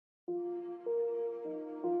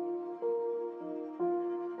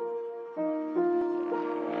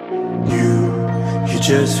You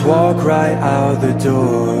just walk right out the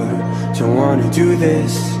door. Don't wanna do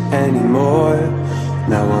this anymore.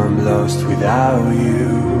 Now I'm lost without you.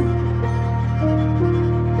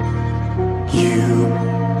 You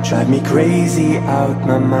drive me crazy out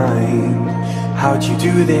my mind. How'd you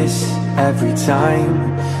do this every time?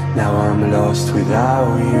 Now I'm lost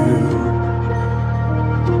without you.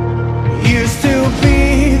 Used to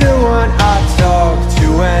be the one I talk to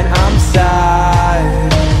when I'm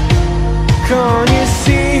sad. Can't you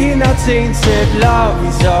see now tainted love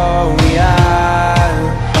is all we have?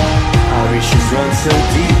 Our issues run so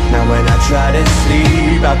deep, now when I try to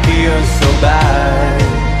sleep I feel so bad.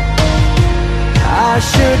 I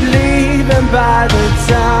should leave and by the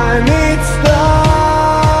time it's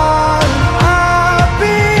done I'll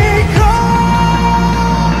be gone.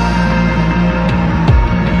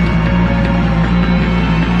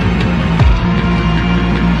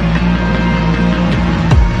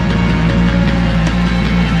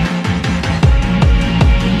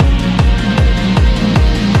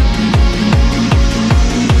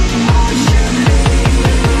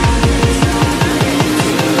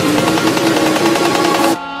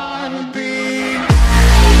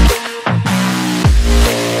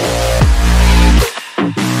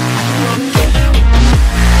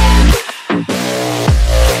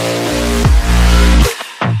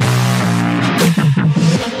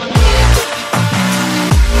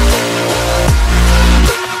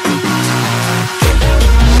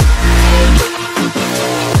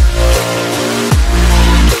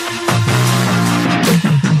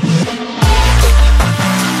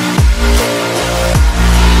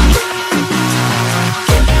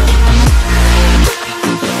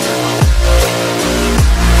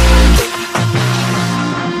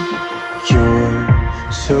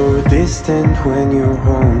 Distant when you're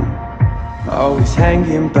home, always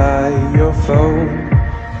hanging by your phone.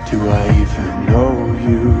 Do I even know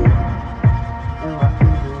you?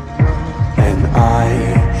 And I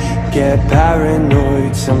get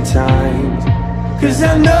paranoid sometimes, 'cause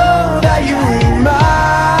I know that you ain't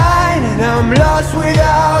mine, and I'm lost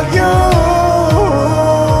without you.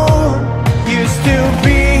 Used to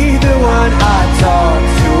be the one I talk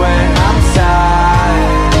to when I'm sad.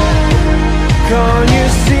 Can't you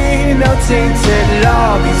see now tainted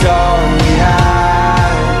love is all we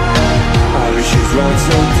have? Our issues run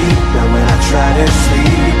so deep, now when I try to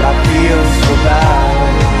sleep I feel so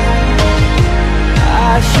bad.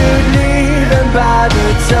 I should leave and by the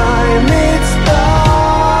time it's